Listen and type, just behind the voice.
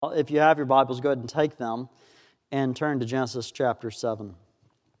If you have your Bibles, go ahead and take them and turn to Genesis chapter 7.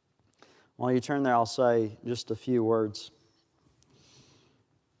 While you turn there, I'll say just a few words.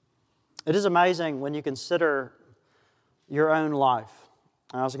 It is amazing when you consider your own life.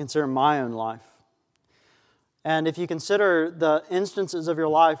 I also consider my own life. And if you consider the instances of your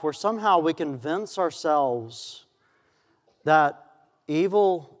life where somehow we convince ourselves that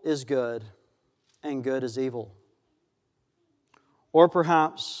evil is good and good is evil. Or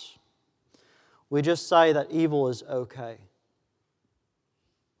perhaps we just say that evil is okay.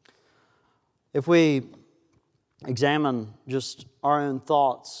 If we examine just our own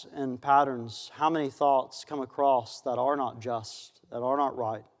thoughts and patterns, how many thoughts come across that are not just, that are not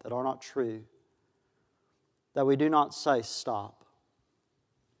right, that are not true, that we do not say stop?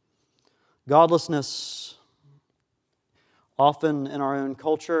 Godlessness, often in our own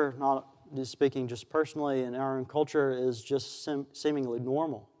culture, not speaking just personally, in our own culture, is just seemingly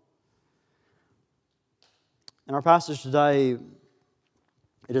normal. In our passage today,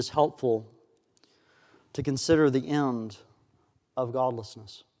 it is helpful to consider the end of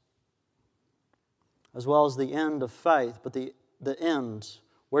godlessness, as well as the end of faith, but the end,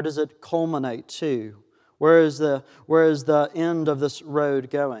 where does it culminate to? Where is the end of this road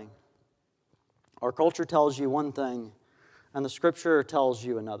going? Our culture tells you one thing, and the Scripture tells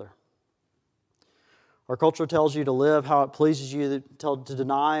you another. Our culture tells you to live how it pleases you, to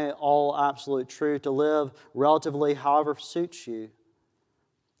deny all absolute truth, to live relatively however suits you,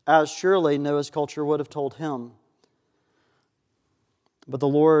 as surely Noah's culture would have told him. But the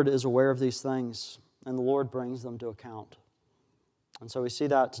Lord is aware of these things, and the Lord brings them to account. And so we see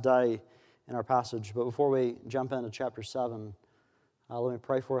that today in our passage. But before we jump into chapter 7, let me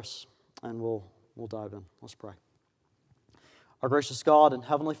pray for us, and we'll dive in. Let's pray. Our gracious God and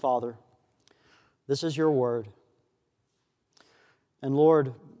Heavenly Father, this is your word. And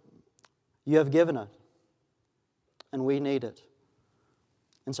Lord, you have given it, and we need it.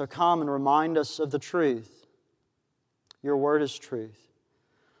 And so come and remind us of the truth. Your word is truth.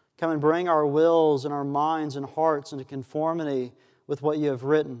 Come and bring our wills and our minds and hearts into conformity with what you have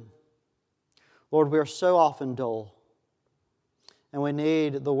written. Lord, we are so often dull, and we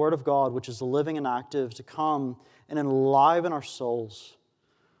need the Word of God, which is living and active, to come and enliven our souls.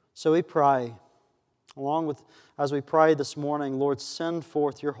 So we pray, as we pray this morning, Lord, send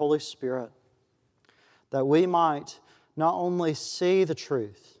forth your Holy Spirit, that we might not only see the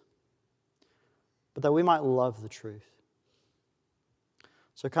truth, but that we might love the truth.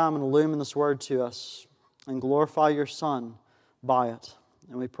 So come and illumine this word to us and glorify your Son by it.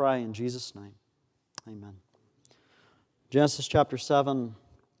 And we pray in Jesus' name. Amen. Genesis chapter 7,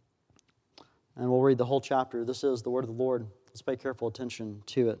 and we'll read the whole chapter. This is the word of the Lord. Let's pay careful attention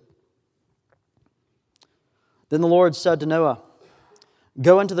to it. Then the Lord said to Noah,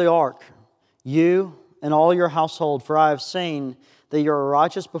 "Go into the ark, you and all your household, for I have seen that you are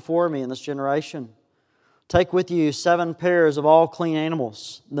righteous before me in this generation. Take with you 7 pairs of all clean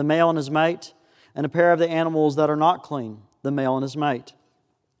animals, the male and his mate, and a pair of the animals that are not clean, the male and his mate.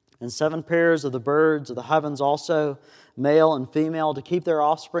 And 7 pairs of the birds of the heavens also, male and female, to keep their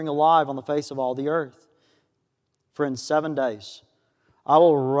offspring alive on the face of all the earth. For in 7 days I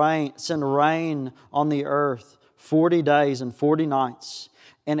will send rain on the earth 40 days and 40 nights,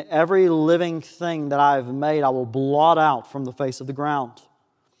 and every living thing that I have made I will blot out from the face of the ground."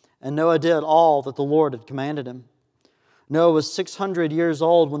 And Noah did all that the Lord had commanded him. Noah was 600 years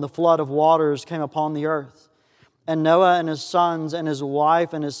old when the flood of waters came upon the earth. And Noah and his sons and his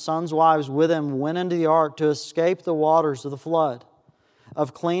wife and his sons' wives with him went into the ark to escape the waters of the flood.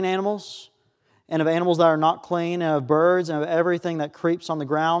 Of clean animals and of animals that are not clean, and of birds and of everything that creeps on the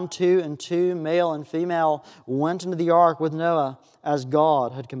ground, 2 and 2, male and female, went into the ark with Noah as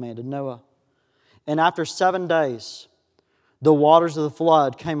God had commanded Noah. And after 7 days, the waters of the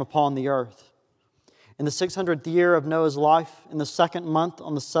flood came upon the earth. In the 600th year of Noah's life, in the 2nd month,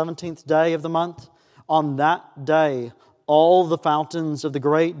 on the 17th day of the month, on that day, all the fountains of the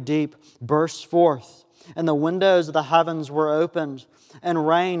great deep burst forth, and the windows of the heavens were opened, and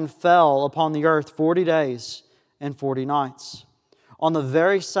rain fell upon the earth 40 days and 40 nights. On the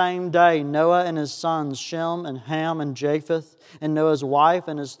very same day, Noah and his sons, Shem and Ham and Japheth, and Noah's wife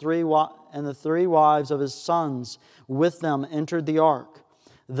and the 3 wives of his sons with them entered the ark.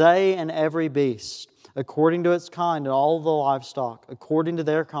 They and every beast, according to its kind, and all the livestock, according to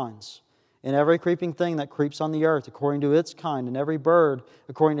their kinds, and every creeping thing that creeps on the earth, according to its kind, and every bird,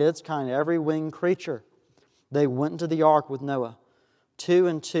 according to its kind, and every winged creature. They went into the ark with Noah, 2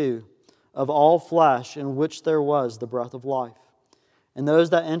 and 2, of all flesh in which there was the breath of life. And those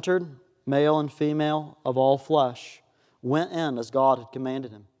that entered, male and female of all flesh, went in as God had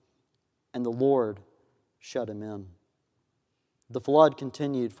commanded him. and the Lord shut him in. The flood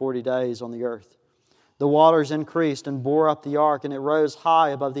continued 40 days on the earth. The waters increased and bore up the ark, and it rose high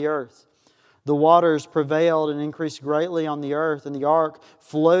above the earth. The waters prevailed and increased greatly on the earth, and the ark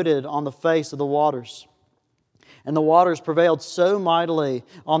floated on the face of the waters. And the waters prevailed so mightily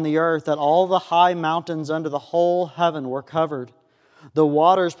on the earth that all the high mountains under the whole heaven were covered. The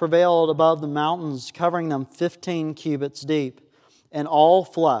waters prevailed above the mountains, covering them 15 cubits deep, and all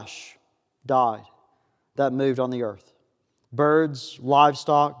flesh died that moved on the earth. Birds,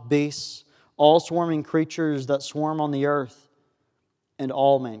 livestock, beasts, all swarming creatures that swarm on the earth, and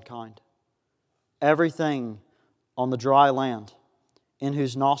all mankind. Everything on the dry land, in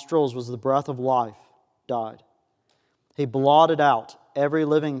whose nostrils was the breath of life, died. He blotted out every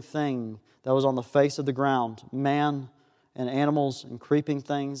living thing that was on the face of the ground, man and animals and creeping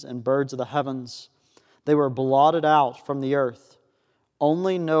things and birds of the heavens. They were blotted out from the earth.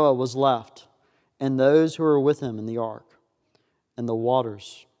 Only Noah was left, and those who were with him in the ark. And the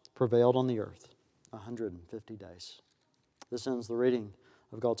waters prevailed on the earth 150 days. This ends the reading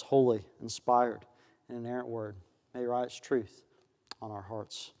of God's holy, inspired, and inerrant word. May He write its truth on our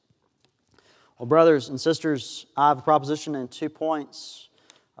hearts. Well, brothers and sisters, I have a proposition in 2 points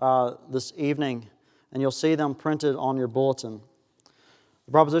this evening, and you'll see them printed on your bulletin.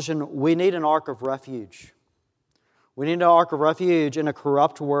 The proposition: we need an ark of refuge. We need an ark of refuge in a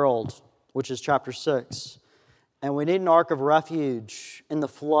corrupt world, which is chapter 6. And we need an ark of refuge in the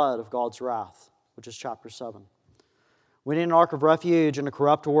flood of God's wrath, which is chapter 7. We need an ark of refuge in a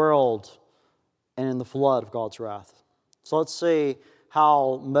corrupt world and in the flood of God's wrath. So let's see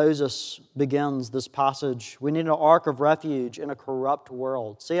how Moses begins this passage. We need an ark of refuge in a corrupt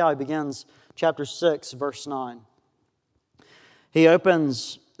world. See how he begins chapter 6, verse 9. He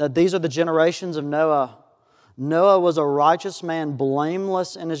opens that these are the generations of Noah. Noah was a righteous man,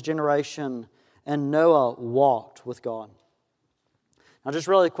 blameless in his generation, and Noah walked with God. Now, just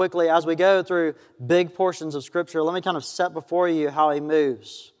really quickly, as we go through big portions of Scripture, let me kind of set before you how he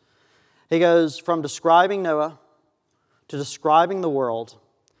moves. He goes from describing Noah to describing the world,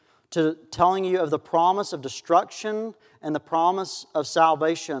 to telling you of the promise of destruction and the promise of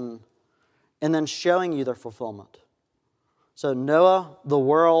salvation, and then showing you their fulfillment. So Noah, the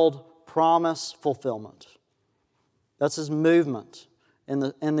world, promise, fulfillment. That's his movement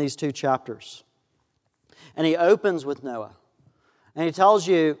in these 2 chapters. And he opens with Noah. And he tells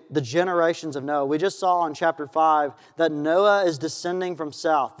you the generations of Noah. We just saw in chapter 5 that Noah is descending from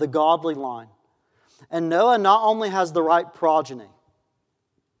Seth, the godly line. And Noah not only has the right progeny,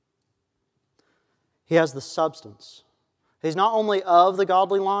 he has the substance. He's not only of the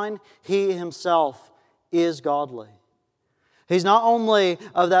godly line, he himself is godly. He's not only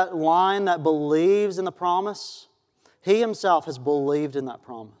of that line that believes in the promise, he himself has believed in that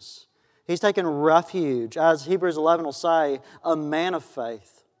promise. He's taken refuge, as Hebrews 11 will say, a man of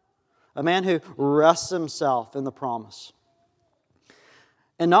faith, a man who rests himself in the promise.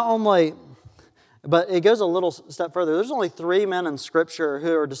 And not only, but it goes a little step further. There's only 3 men in Scripture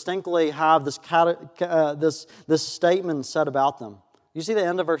who are distinctly have this statement said about them. You see the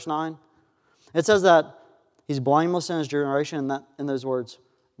end of verse 9? It says that he's blameless in his generation, and in those words,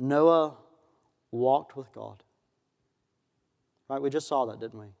 Noah walked with God. Right? We just saw that,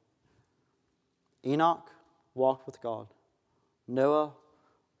 didn't we? Enoch walked with God. Noah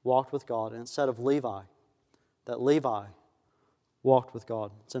walked with God. And it said of Levi, that Levi walked with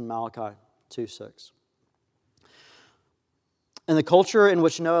God. It's in Malachi 2:6. In the culture in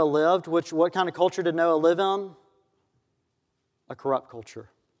which Noah lived, what kind of culture did Noah live in? A corrupt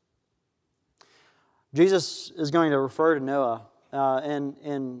culture. Jesus is going to refer to Noah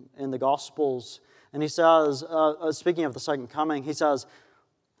in the Gospels, and he says, speaking of the second coming, he says,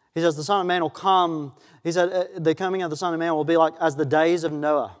 the Son of Man will come. He said, the coming of the Son of Man will be like as the days of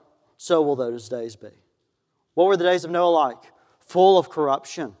Noah, so will those days be. What were the days of Noah like? Full of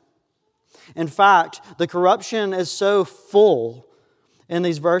corruption. In fact, the corruption is so full in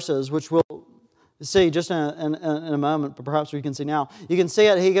these verses, which we'll see just in a moment, but perhaps we can see now. You can see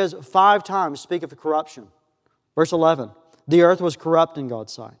it. He goes 5 times speak of the corruption. Verse 11, the earth was corrupt in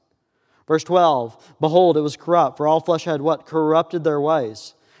God's sight. Verse 12, behold, it was corrupt, for all flesh had what? Corrupted their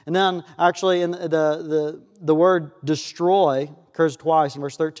ways. And then actually in the word destroy occurs twice in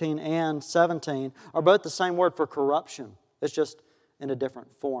verse 13 and 17 are both the same word for corruption. It's just in a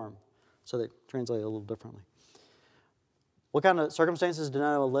different form. So they translate it a little differently. What kind of circumstances did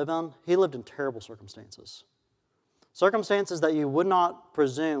Noah live in? He lived in terrible circumstances. Circumstances that you would not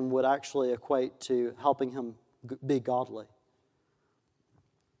presume would actually equate to helping him be godly.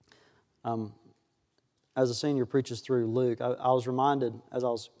 as a senior preaches through Luke, I was reminded as I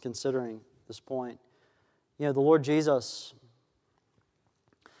was considering this point, the Lord Jesus,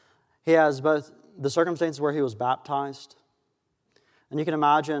 He has both the circumstances where He was baptized, and you can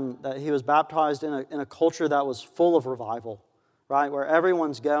imagine that He was baptized in a culture that was full of revival, right? Where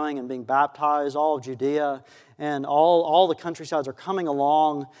everyone's going and being baptized, all of Judea and all the countrysides are coming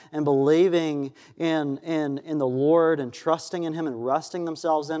along and believing in the Lord and trusting in Him and resting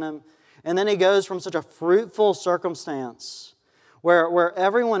themselves in Him. And then He goes from such a fruitful circumstance where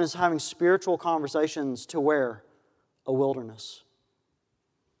everyone is having spiritual conversations to where? A wilderness.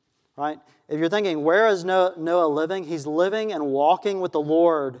 Right? If you're thinking, where is Noah living? He's living and walking with the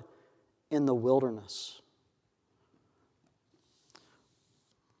Lord in the wilderness.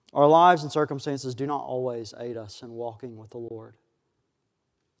 Our lives and circumstances do not always aid us in walking with the Lord.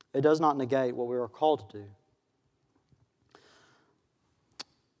 It does not negate what we are called to do.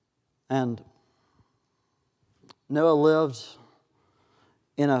 And Noah lived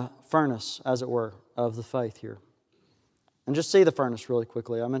in a furnace, as it were, of the faith here. And just see the furnace really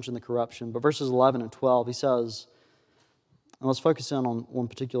quickly. I mentioned the corruption, but verses 11 and 12, he says, and let's focus in on one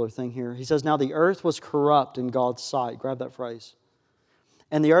particular thing here. He says, now the earth was corrupt in God's sight. Grab that phrase.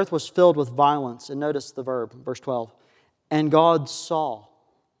 And the earth was filled with violence. And notice the verb, verse 12. And God saw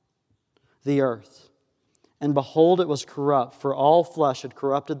the earth. And behold, it was corrupt, for all flesh had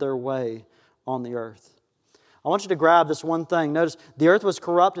corrupted their way on the earth. I want you to grab this one thing. Notice, the earth was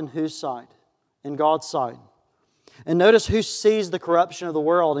corrupt in whose sight? In God's sight. And notice who sees the corruption of the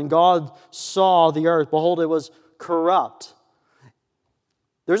world. And God saw the earth. Behold, it was corrupt.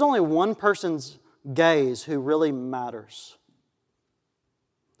 There's only one person's gaze who really matters.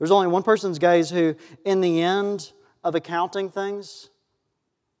 There's only one person's gaze who, in the end of accounting things,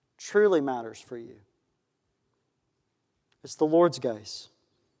 truly matters for you. It's the Lord's gaze.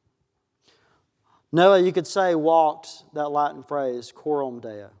 Noah, you could say, walked, that Latin phrase, coram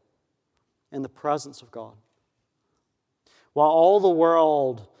Deo, in the presence of God. While all the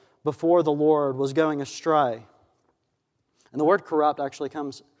world before the Lord was going astray. And the word corrupt actually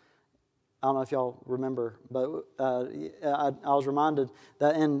comes, I don't know if y'all remember, but I was reminded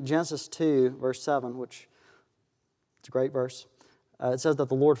that in Genesis 2, verse 7, which it's a great verse, it says that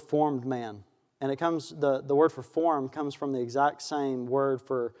the Lord formed man. And it comes, the word for form comes from the exact same word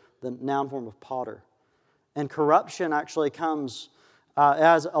for the noun form of potter. And corruption actually comes, it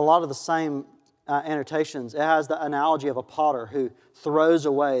has a lot of the same annotations. It has the analogy of a potter who throws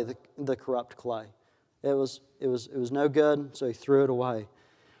away the corrupt clay. It was no good, so he threw it away.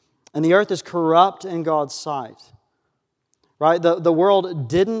 And the earth is corrupt in God's sight. Right? The world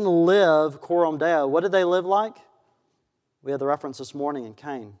didn't live coram Deo. What did they live like? We had the reference this morning in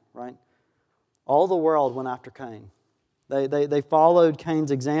Cain, right? All the world went after Cain. They followed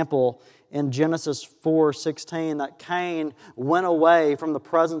Cain's example in Genesis 4:16, that Cain went away from the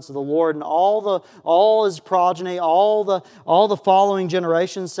presence of the Lord, and all his progeny, all the following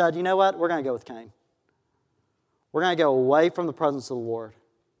generations said, you know what? We're going to go with Cain. We're going to go away from the presence of the Lord.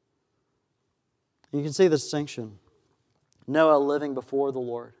 You can see the distinction. Noah living before the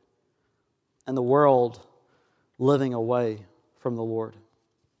Lord, and the world living away from the Lord.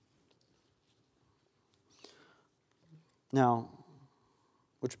 Now,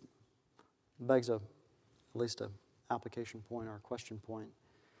 which begs at least an application point or a question point.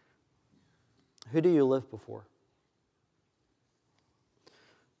 Who do you live before?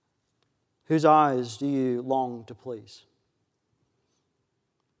 Whose eyes do you long to please?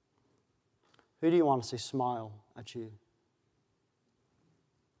 Who do you want to see smile at you?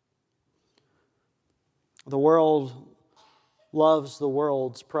 The world loves the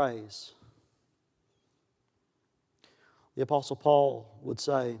world's praise. The Apostle Paul would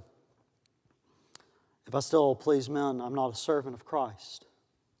say, if I still please men, I'm not a servant of Christ.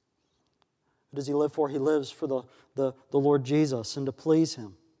 Who does he live for? He lives for the Lord Jesus and to please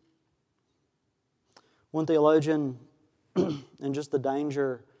Him. One theologian, and just the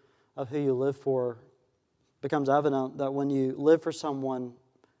danger of who you live for, becomes evident that when you live for someone,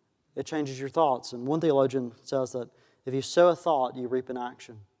 it changes your thoughts. And one theologian says that if you sow a thought, you reap an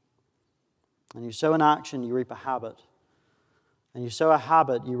action. And you sow an action, you reap a habit. And you sow a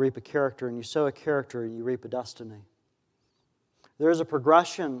habit, you reap a character. And you sow a character, you reap a destiny. There is a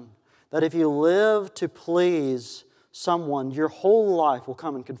progression that if you live to please someone, your whole life will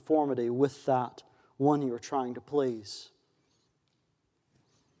come in conformity with that one you are trying to please.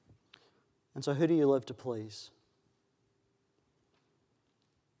 And so who do you live to please?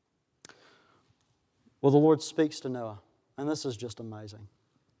 Well, the Lord speaks to Noah, and this is just amazing.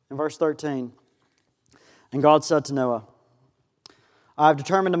 In verse 13, and God said to Noah, I have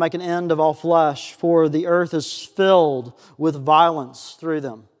determined to make an end of all flesh, for the earth is filled with violence through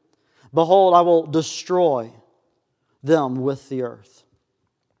them. Behold, I will destroy them with the earth.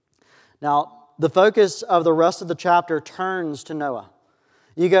 Now, the focus of the rest of the chapter turns to Noah.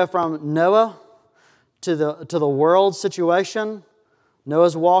 You go from Noah to the world situation.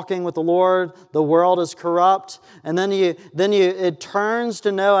 Noah's walking with the Lord. The world is corrupt. And then it turns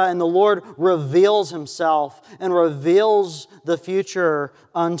to Noah, and the Lord reveals Himself and reveals the future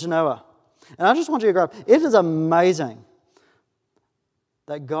unto Noah. And I just want you to grab, it is amazing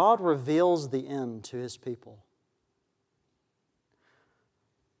that God reveals the end to His people.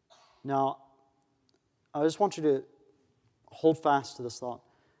 Now, I just want you to hold fast to this thought.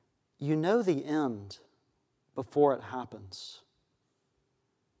 You know the end before it happens.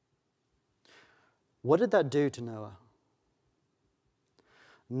 What did that do to Noah?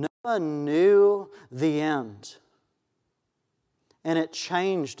 Noah knew the end, and it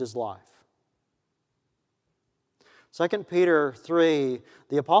changed his life. 2 Peter 3,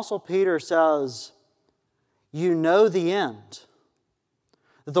 the Apostle Peter says, you know the end.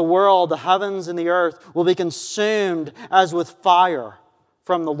 That the world, the heavens and the earth will be consumed as with fire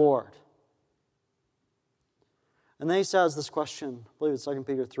from the Lord. And then he says this question, I believe it's 2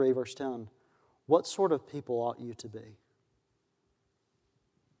 Peter 3, verse 10. What sort of people ought you to be?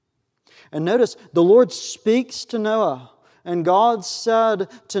 And notice, the Lord speaks to Noah, and God said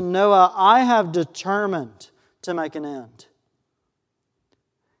to Noah, I have determined to make an end.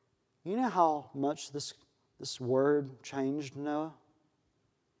 You know how much this word changed Noah?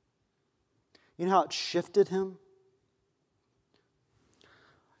 You know how it shifted him?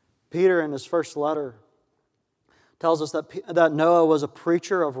 Peter, in his first letter, tells us that Noah was a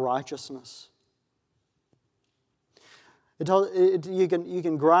preacher of righteousness. You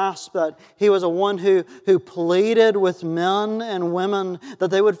can grasp that he was a one who pleaded with men and women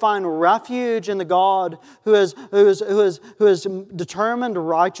that they would find refuge in the God who has determined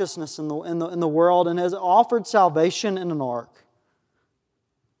righteousness in the world and has offered salvation in an ark.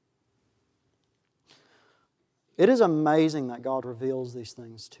 It is amazing that God reveals these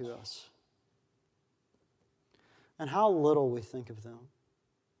things to us. And how little we think of them.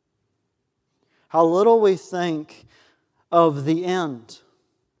 How little we think of the end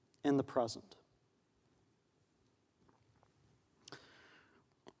in the present.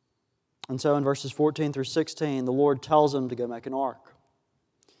 And so in verses 14 through 16, the Lord tells him to go make an ark.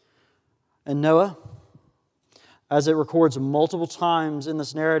 And Noah, as it records multiple times in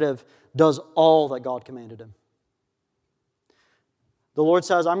this narrative, does all that God commanded him. The Lord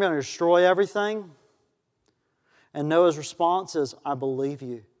says, I'm going to destroy everything. And Noah's response is, I believe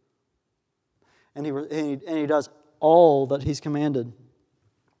you. And he does all that he's commanded.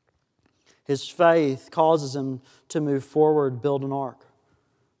 His faith causes him to move forward, build an ark.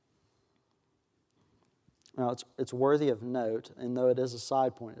 Now, it's worthy of note, and though it is a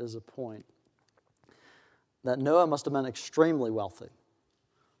side point, it is a point, that Noah must have been extremely wealthy.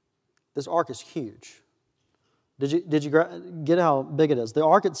 This ark is huge. Did you get how big it is? The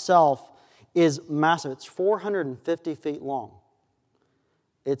ark itself is massive. It's 450 feet long.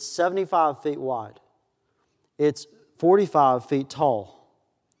 It's 75 feet wide. It's 45 feet tall.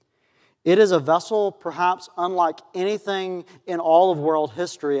 It is a vessel perhaps unlike anything in all of world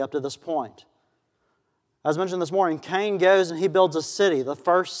history up to this point. As mentioned this morning, Cain goes and he builds a city, the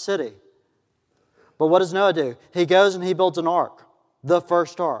first city. But what does Noah do? He goes and he builds an ark, the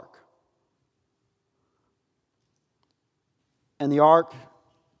first ark. And the ark,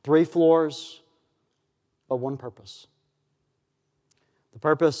 3 floors, but one purpose. The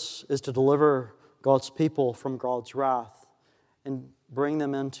purpose is to deliver God's people from God's wrath and bring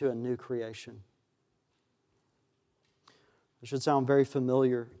them into a new creation. It should sound very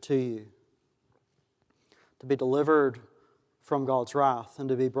familiar to you. To be delivered from God's wrath and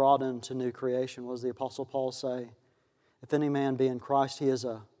to be brought into new creation. What does the Apostle Paul say? If any man be in Christ, he is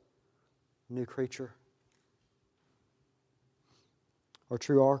a new creature. Or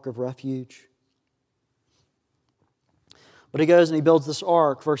true ark of refuge. But he goes and he builds this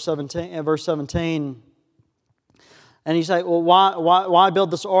ark, verse 17. And you say, well, why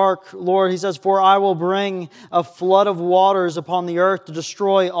build this ark, Lord? He says, for I will bring a flood of waters upon the earth to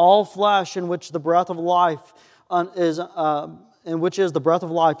destroy all flesh in which the breath of life is the breath of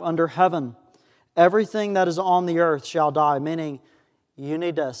life under heaven. Everything that is on the earth shall die, meaning you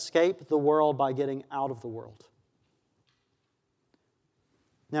need to escape the world by getting out of the world.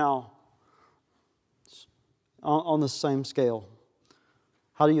 Now, on the same scale,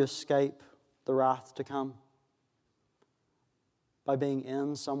 how do you escape the wrath to come? By being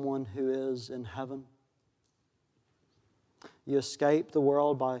in someone who is in heaven. You escape the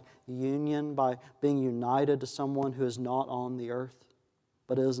world by union, by being united to someone who is not on the earth,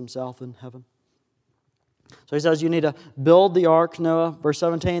 but is himself in heaven. So he says you need to build the ark, Noah, verse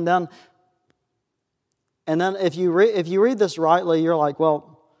 17. And then if you read this rightly, you're like,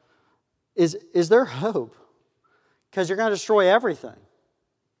 well, is there hope? Because you're going to destroy everything.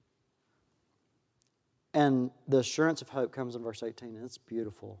 And the assurance of hope comes in verse 18, and it's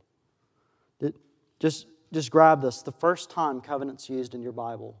beautiful. Just grab this. The first time covenant's used in your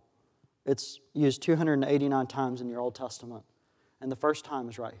Bible, it's used 289 times in your Old Testament. And the first time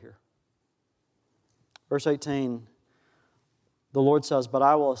is right here. Verse 18, the Lord says, "But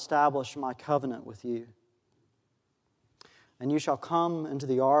I will establish my covenant with you. And you shall come into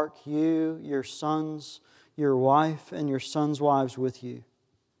the ark, you, your sons, your wife, and your sons' wives with you."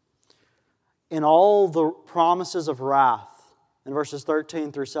 In all the promises of wrath, in verses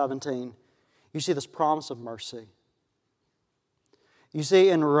 13 through 17, you see this promise of mercy. You see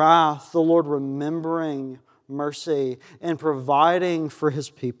in wrath the Lord remembering mercy and providing for His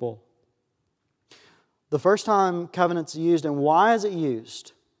people. The first time covenant's used, and why is it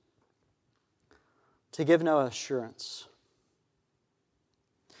used? To give Noah assurance.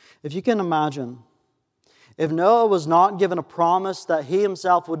 If you can imagine, if Noah was not given a promise that he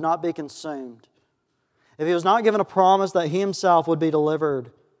himself would not be consumed, if he was not given a promise that he himself would be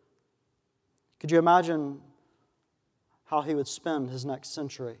delivered, could you imagine how he would spend his next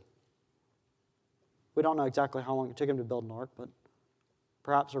century? We don't know exactly how long it took him to build an ark, but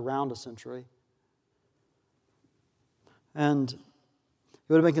perhaps around a century. And he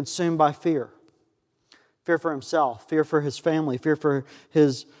would have been consumed by fear. Fear for himself, fear for his family, fear for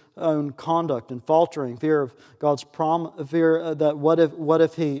his own conduct and faltering, fear of God's promise, fear that what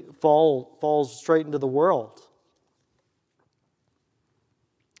if he falls straight into the world?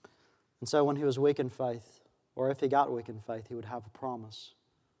 And so when he was weak in faith, or if he got weak in faith, he would have a promise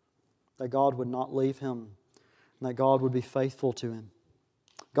that God would not leave him and that God would be faithful to him.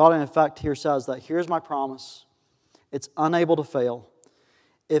 God, in effect, here says that here's my promise. It's unable to fail.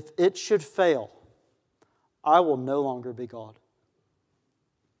 If it should fail, I will no longer be God.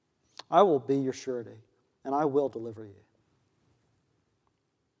 I will be your surety, and I will deliver you.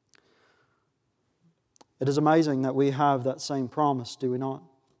 It is amazing that we have that same promise, do we not?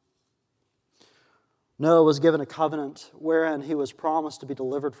 Noah was given a covenant wherein he was promised to be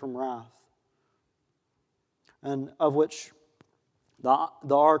delivered from wrath, and of which the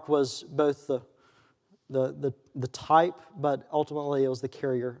ark was both the type, but ultimately it was the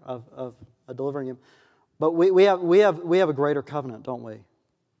carrier of delivering him. But we have a greater covenant, don't we?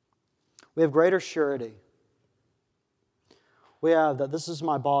 We have greater surety. We have that this is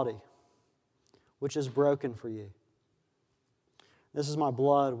my body, which is broken for you. This is my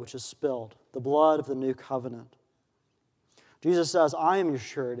blood, which is spilled, the blood of the new covenant. Jesus says, I am your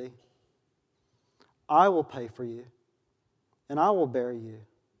surety. I will pay for you, and I will bear you.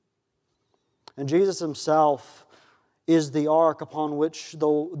 And Jesus himself is the ark upon which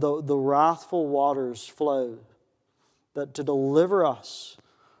the wrathful waters flow, that to deliver us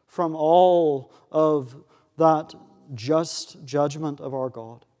from all of that just judgment of our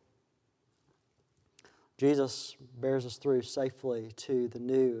God. Jesus bears us through safely to the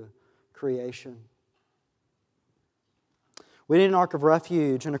new creation. We need an ark of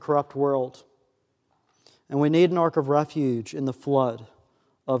refuge in a corrupt world. And we need an ark of refuge in the flood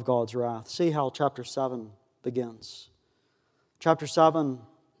of God's wrath. See how chapter 7 begins. Chapter 7,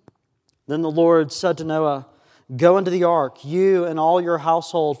 then the Lord said to Noah, "Go into the ark, you and all your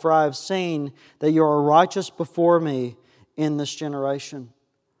household, for I have seen that you are righteous before me in this generation."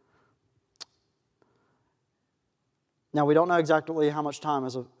 Now, we don't know exactly how much time,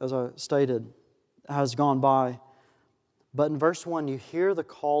 as I stated, has gone by. But in verse 1, you hear the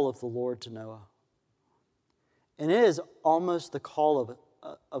call of the Lord to Noah. And it is almost the call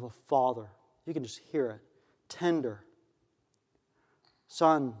of a father. You can just hear it. Tender.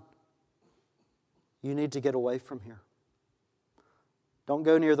 Son, you need to get away from here. Don't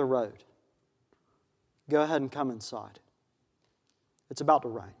go near the road. Go ahead and come inside. It's about to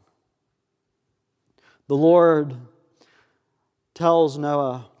rain. The Lord tells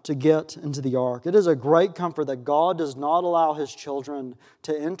Noah to get into the ark. It is a great comfort that God does not allow His children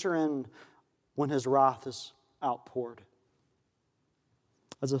to enter in when His wrath is outpoured.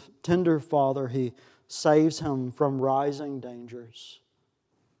 As a tender father, He saves him from rising dangers.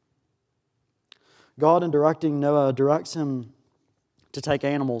 God, in directing Noah, directs him to take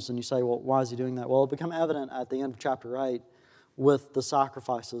animals. And you say, well, why is He doing that? Well, it became evident at the end of chapter 8 with the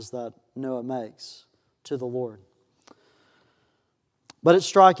sacrifices that Noah makes to the Lord. But it's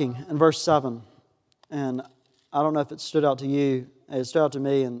striking in verse 7. And I don't know if it stood out to you. It stood out to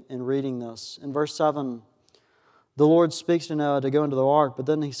me in reading this. In verse 7, the Lord speaks to Noah to go into the ark, but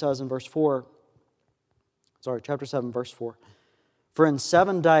then He says in chapter 7, verse 4, "For in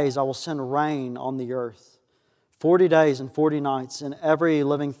 7 days I will send rain on the earth, 40 days and 40 nights, and every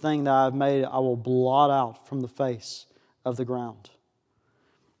living thing that I have made I will blot out from the face of the ground."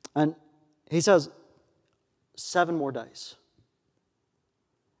 And He says, 7 more days.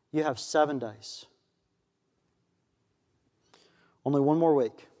 You have 7 days. Only one more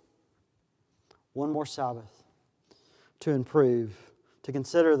week. One more Sabbath to improve, to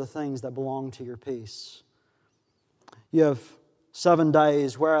consider the things that belong to your peace. You have 7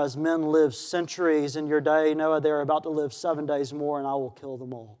 days, whereas men live centuries in your day. Noah, they're about to live 7 days more, and I will kill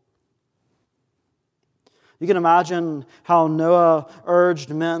them all. You can imagine how Noah urged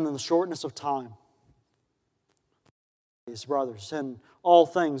men in the shortness of time. Brothers, and all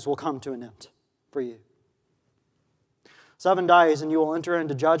things will come to an end for you. 7 days, and you will enter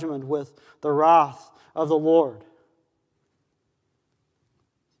into judgment with the wrath of the Lord.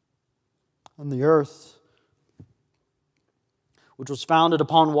 And the earth, which was founded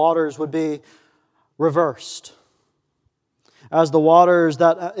upon waters, would be reversed, as the waters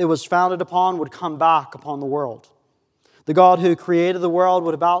that it was founded upon would come back upon the world. The God who created the world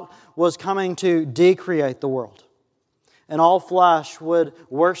was coming to decreate the world. And all flesh would,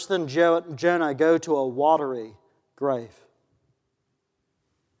 worse than Jonah, go to a watery grave.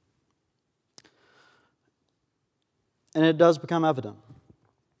 And it does become evident,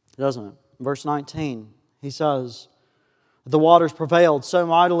 doesn't it? Verse 19, He says, "The waters prevailed so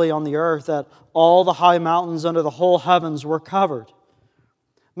mightily on the earth that all the high mountains under the whole heavens were covered."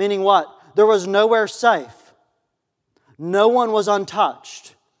 Meaning what? There was nowhere safe. No one was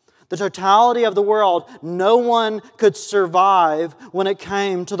untouched. The totality of the world, no one could survive when it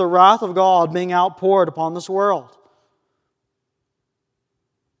came to the wrath of God being outpoured upon this world.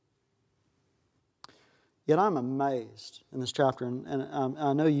 Yet I'm amazed in this chapter, and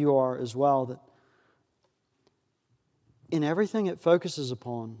I know you are as well, that in everything it focuses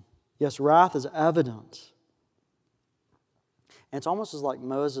upon, yes, wrath is evident. And it's almost as like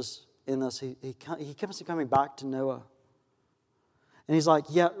Moses in this, he keeps coming back to Noah. And he's like,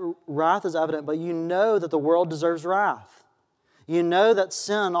 yeah, wrath is evident, but you know that the world deserves wrath. You know that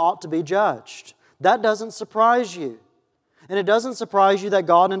sin ought to be judged. That doesn't surprise you. And it doesn't surprise you that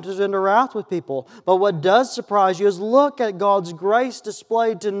God enters into wrath with people. But what does surprise you is look at God's grace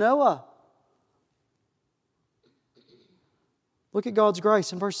displayed to Noah. Look at God's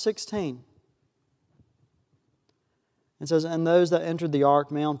grace in verse 16. It says, "And those that entered the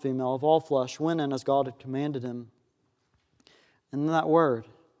ark, male and female, of all flesh, went in as God had commanded him." And then that word,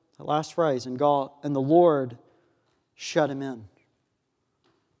 that last phrase, and the Lord shut him in.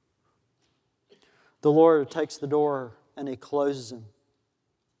 The Lord takes the door and He closes him.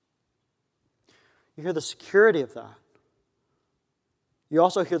 You hear the security of that. You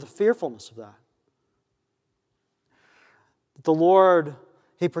also hear the fearfulness of that. The Lord,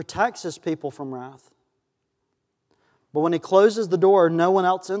 He protects His people from wrath. But when He closes the door, no one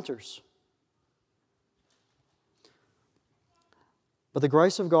else enters. But the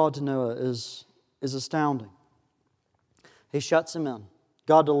grace of God to Noah is astounding. He shuts him in.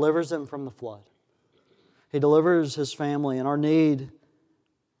 God delivers him from the flood. He delivers his family, and our need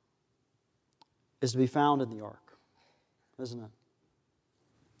is to be found in the ark, isn't it?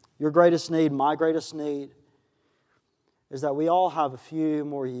 Your greatest need, my greatest need, is that we all have a few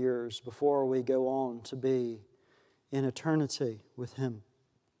more years before we go on to be in eternity with Him.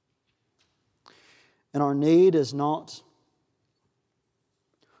 And our need is not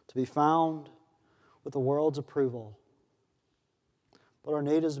to be found with the world's approval, but our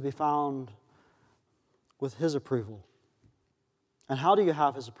need is to be found with His approval. And how do you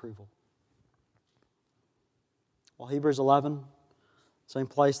have His approval? Well, Hebrews 11, same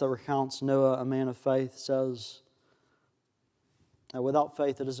place that recounts Noah, a man of faith, says that without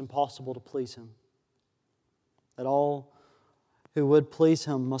faith it is impossible to please Him. That all who would please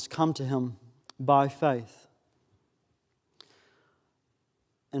Him must come to Him by faith.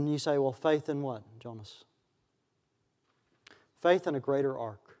 And you say, well, faith in what, Jonas? Faith in a greater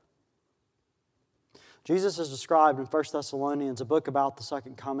ark. Jesus is described in 1 Thessalonians, a book about the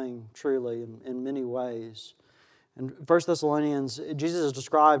second coming, truly, in many ways. In 1 Thessalonians, Jesus is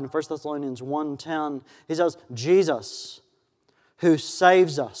described in 1 Thessalonians 1:10. He says, Jesus, who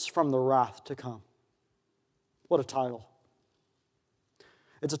saves us from the wrath to come. What a title.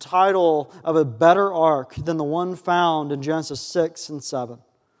 It's a title of a better ark than the one found in Genesis 6 and 7.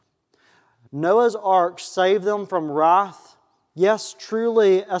 Noah's ark saved them from wrath Yes,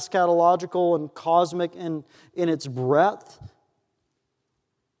 truly eschatological and cosmic in its breadth.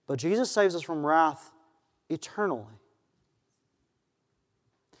 But Jesus saves us from wrath eternally.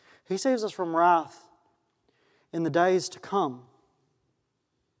 He saves us from wrath in the days to come.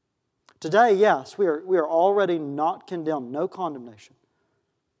 Today, yes, we are already not condemned, no condemnation.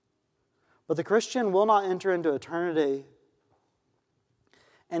 But the Christian will not enter into eternity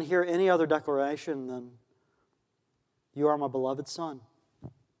and hear any other declaration than, "You are my beloved Son,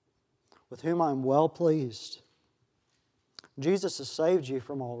 with whom I am well pleased." Jesus has saved you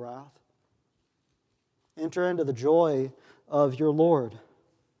from all wrath. Enter into the joy of your Lord.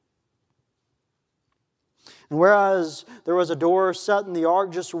 And whereas there was a door set in the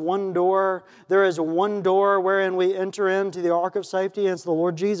ark, just one door, there is one door wherein we enter into the ark of safety, and it's the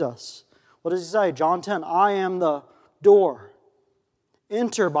Lord Jesus. What does He say? John 10, "I am the door.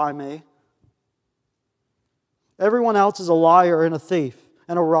 Enter by me." Everyone else is a liar and a thief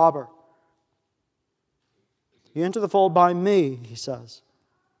and a robber. You enter the fold by me, He says.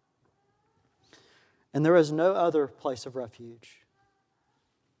 And there is no other place of refuge.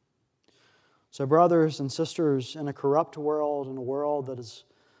 So brothers and sisters, in a corrupt world, in a world that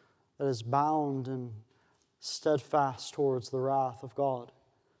is bound and steadfast towards the wrath of God,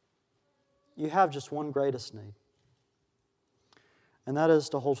 you have just one greatest need. And that is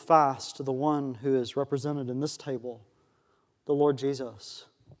to hold fast to the one who is represented in this table, the Lord Jesus.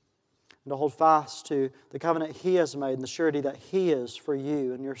 And to hold fast to the covenant He has made and the surety that He is for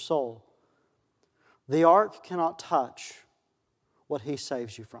you and your soul. The ark cannot touch what He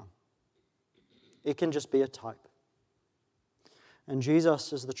saves you from. It can just be a type. And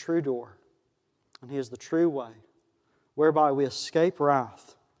Jesus is the true door, and He is the true way, whereby we escape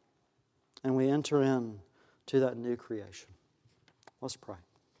wrath and we enter in to that new creation. Let's pray.